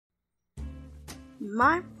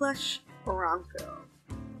My plush Bronkco.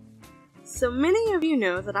 So many of you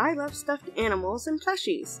know that I love stuffed animals and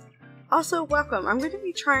plushies. Also, welcome. I'm going to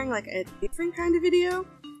be trying like a different kind of video.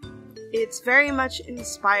 It's very much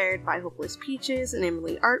inspired by Hopeless Peaches and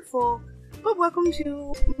Emily Artful, but welcome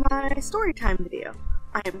to my storytime video.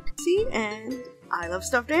 I am Pixie and I love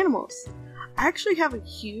stuffed animals. I actually have a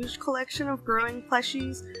huge collection of growing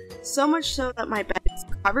plushies, so much so that my bed is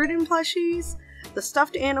covered in plushies. The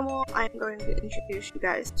stuffed animal I'm going to introduce you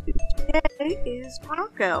guys to today is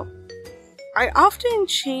Bronkco. I often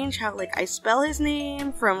change how I spell his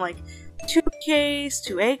name from 2 Ks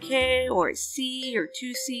to AK or C or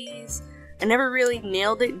 2 Cs. I never really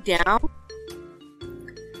nailed it down.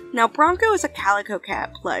 Now Bronkco is a calico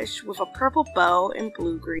cat plush with a purple bow and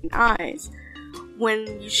blue-green eyes.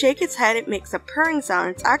 When you shake its head, it makes a purring sound.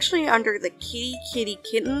 It's actually under the Kitty Kitty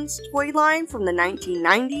Kittens toy line from the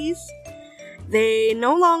 1990s. They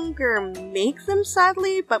no longer make them,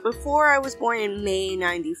 sadly, but before I was born in May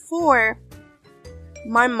 94,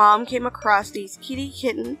 my mom came across these kitty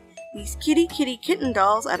kitty kitten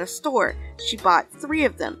dolls at a store. She bought 3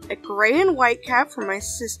 of them. A gray and white cat for my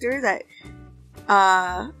sister that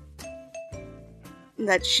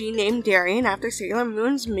she named Darian after Sailor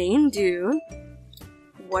Moon's main dude.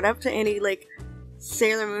 What up to any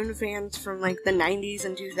Sailor Moon fans from the 90s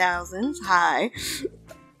and 2000s? Hi.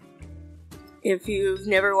 If you've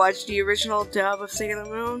never watched the original dub of Sailor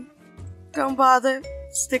Moon, don't bother.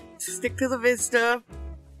 Stick to the vid stuff.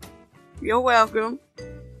 You're welcome.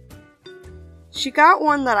 She got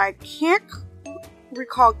one that I can't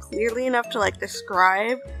recall clearly enough to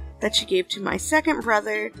describe that she gave to my second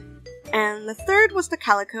brother, and the third was the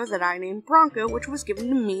calico that I named Bronkco, which was given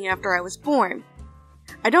to me after I was born.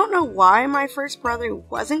 I don't know why my first brother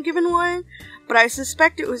wasn't given one, but I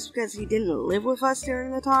suspect it was because he didn't live with us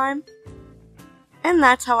during the time. And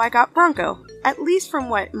that's how I got Bronkco, at least from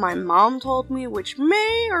what my mom told me, which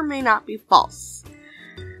may or may not be false.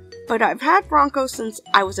 But I've had Bronkco since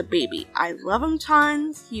I was a baby. I love him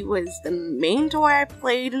tons. He was the main toy I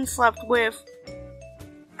played and slept with.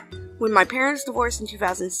 When my parents divorced in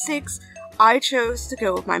 2006, I chose to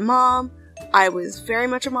go with my mom. I was very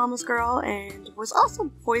much a mama's girl and was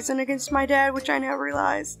also poisoned against my dad, which I never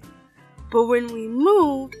realized. But when we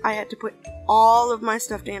moved, I had to put all of my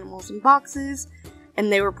stuffed animals in boxes, and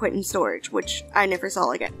they were put in storage, which I never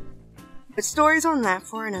saw again. But stories on that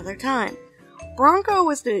for another time. Bronkco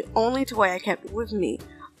was the only toy I kept with me.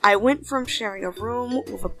 I went from sharing a room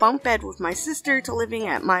with a bunk bed with my sister to living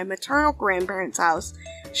at my maternal grandparents' house,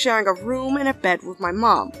 sharing a room and a bed with my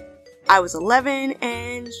mom. I was 11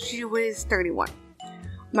 and she was 31.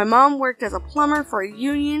 My mom worked as a plumber for a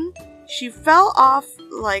union. She fell off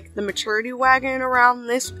the maturity wagon around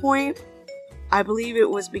this point. I believe it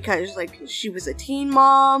was because she was a teen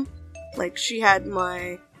mom. She had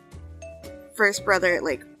my first brother at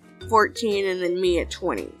 14 and then me at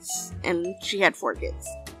 20s. And she had 4 kids.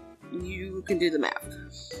 You can do the math.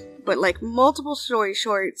 But multiple story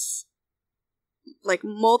short,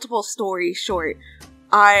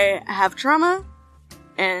 I have trauma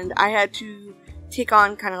and I had to take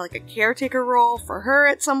on kind of a caretaker role for her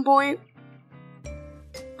at some point.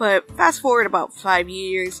 But fast forward about 5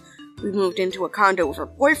 years, we moved into a condo with her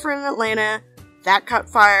boyfriend in Atlanta. That caught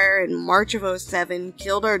fire in March of 07,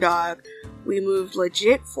 killed our dog. We moved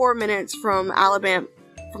legit 4 minutes from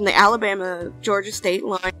the Alabama-Georgia state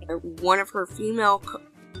line. One of her few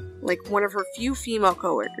female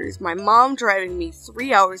coworkers. My mom driving me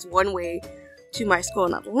 3 hours one way to my school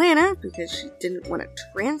in Atlanta because she didn't want to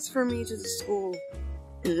transfer me to the school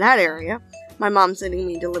in that area. My mom sending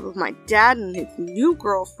me to live with my dad and his new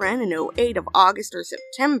girlfriend in 08 of August or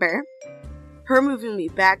September. Her moving me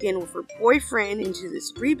back in with her boyfriend into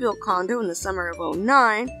this rebuilt condo in the summer of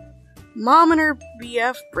 09. Mom and her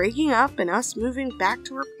BF breaking up and us moving back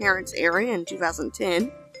to her parents' area in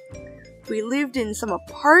 2010. We lived in some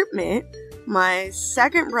apartment. My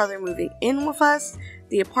second brother moving in with us.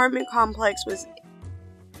 The apartment complex was,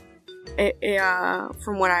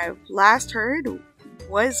 from what I last heard,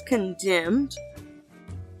 was condemned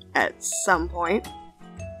at some point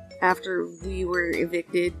after we were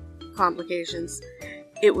evicted. Complications.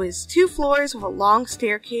 It was 2 floors with a long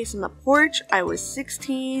staircase and the porch. I was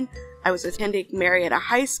 16. I was attending Marietta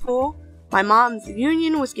High School. My mom's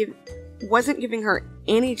union wasn't giving her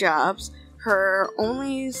any jobs. Her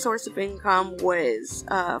only source of income was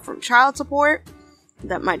from child support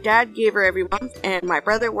that my dad gave her every month, and my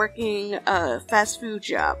brother working a fast food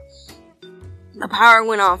job. The power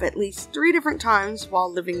went off at least 3 different times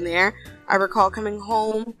while living there. I recall coming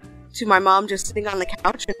home to my mom just sitting on the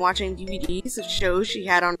couch and watching DVDs of shows she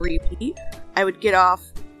had on repeat. I would get off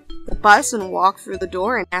the bus and walk through the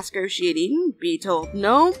door and ask her if she had eaten, be told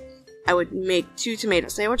no. I would make 2 tomato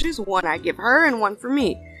sandwiches, one I'd give her and one for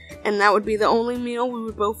me, and that would be the only meal we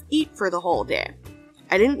would both eat for the whole day.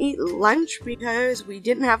 I didn't eat lunch because we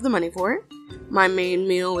didn't have the money for it. My main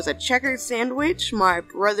meal was a checkered sandwich my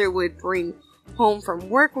brother would bring home from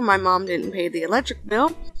work when my mom didn't pay the electric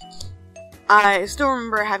bill. I still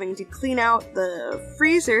remember having to clean out the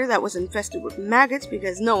freezer that was infested with maggots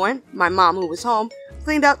because no one, my mom who was home,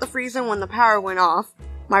 cleaned out the freezer when the power went off.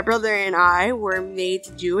 My brother and I were made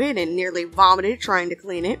to do it and nearly vomited trying to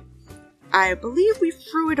clean it. I believe we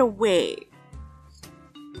threw it away.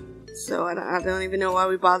 So I don't even know why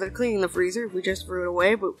we bothered cleaning the freezer. We just threw it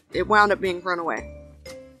away, but it wound up being thrown away.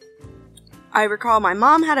 I recall my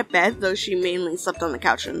mom had a bed, though she mainly slept on the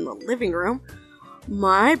couch in the living room.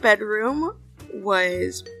 My bedroom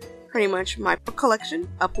was pretty much my book collection,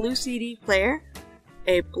 a blue CD player,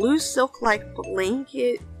 a blue silk-like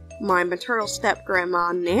blanket my maternal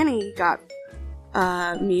step-grandma Nanny got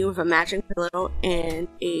me with a matching pillow and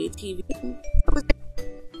a TV. That was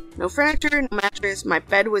it. No furniture, no mattress, my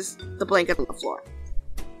bed was the blanket on the floor.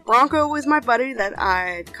 Bronkco was my buddy that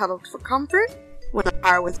I cuddled for comfort. When the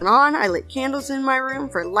power wasn't on, I lit candles in my room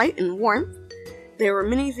for light and warmth. There were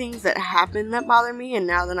many things that happened that bothered me, and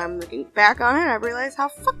now that I'm looking back on it, I realize how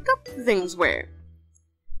fucked up things were.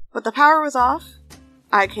 But the power was off.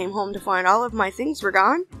 I came home to find all of my things were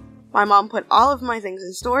gone. My mom put all of my things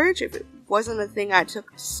in storage. If it wasn't a thing I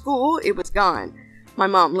took to school, it was gone. My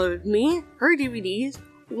mom loaded me, her DVDs,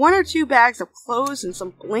 1 or 2 bags of clothes, and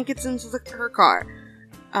some blankets into her car.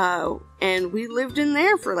 And we lived in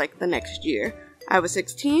there for like the next year. I was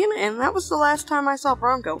 16, and that was the last time I saw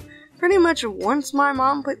Bronkco. Pretty much once my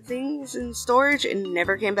mom put things in storage and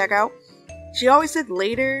never came back out. She always said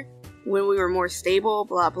later, when we were more stable,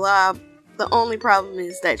 blah blah. The only problem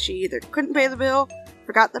is that she either couldn't pay the bill,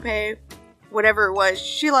 forgot to pay, whatever it was,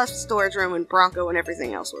 she left the storage room and Bronkco and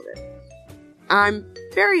everything else with it. I'm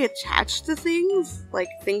very attached to things, like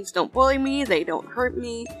things don't bully me, they don't hurt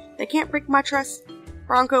me, they can't break my trust.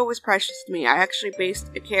 Bronkco was precious to me. I actually based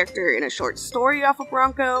a character in a short story off of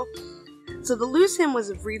Bronkco, so to lose him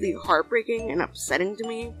was really heartbreaking and upsetting to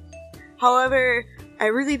me. However, I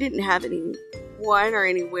really didn't have anyone or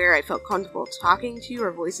anywhere I felt comfortable talking to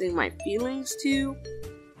or voicing my feelings to.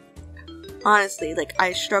 Honestly, like,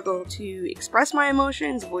 I struggle to express my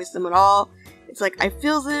emotions, voice them at all. It's like I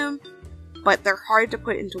feel them, but they're hard to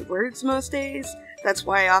put into words most days. That's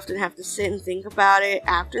why I often have to sit and think about it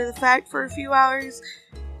after the fact for a few hours.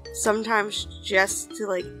 Sometimes just to,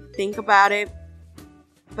 like, think about it.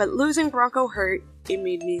 But losing Bronkco hurt. It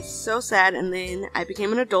made me so sad, and then I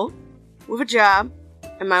became an adult with a job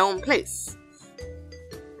and my own place.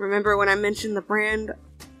 Remember when I mentioned the brand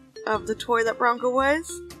of the toy that Bronkco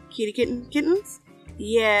was? Kitty Kittens?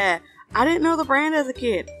 Yeah, I didn't know the brand as a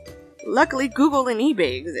kid. Luckily, Google and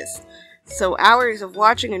eBay exist. So hours of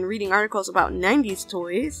watching and reading articles about 90s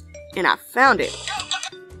toys, and I found it.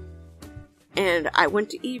 And I went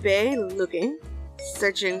to eBay looking,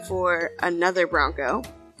 searching for another Bronkco.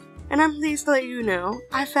 And I'm pleased to let you know,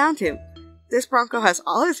 I found him. This Bronkco has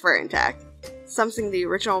all his fur intact, something the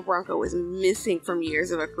original Bronkco was missing from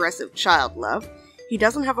years of aggressive child love. He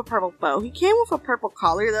doesn't have a purple bow. He came with a purple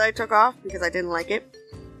collar that I took off because I didn't like it.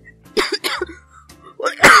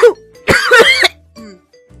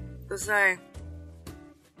 So sorry.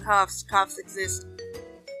 Coughs exist.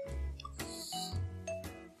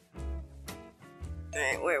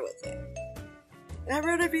 Alright, where was it? I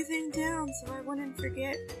wrote everything down so I wouldn't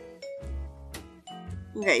forget.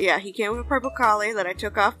 Okay, yeah, he came with a purple collar that I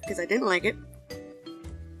took off because I didn't like it.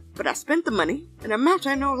 But I spent the money, an amount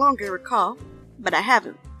I no longer recall, but I have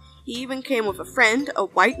him. He even came with a friend, a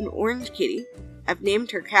white and orange kitty. I've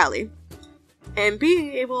named her Callie. And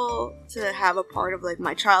being able to have a part of, like,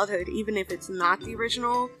 my childhood, even if it's not the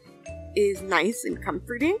original, is nice and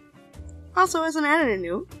comforting. Also, as an added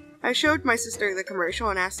note, I showed my sister the commercial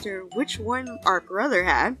and asked her which one our brother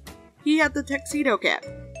had. He had the tuxedo cat,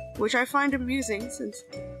 which I find amusing since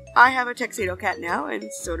I have a tuxedo cat now, and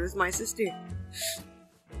so does my sister.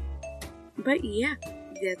 But yeah,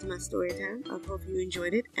 that's my story time. I hope you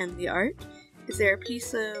enjoyed it and the art. Is there a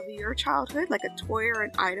piece of your childhood, like a toy or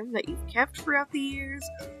an item that you've kept throughout the years,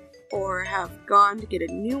 or have gone to get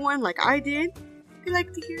a new one like I did? I'd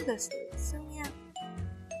like to hear those stories. So yeah,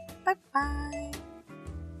 bye bye.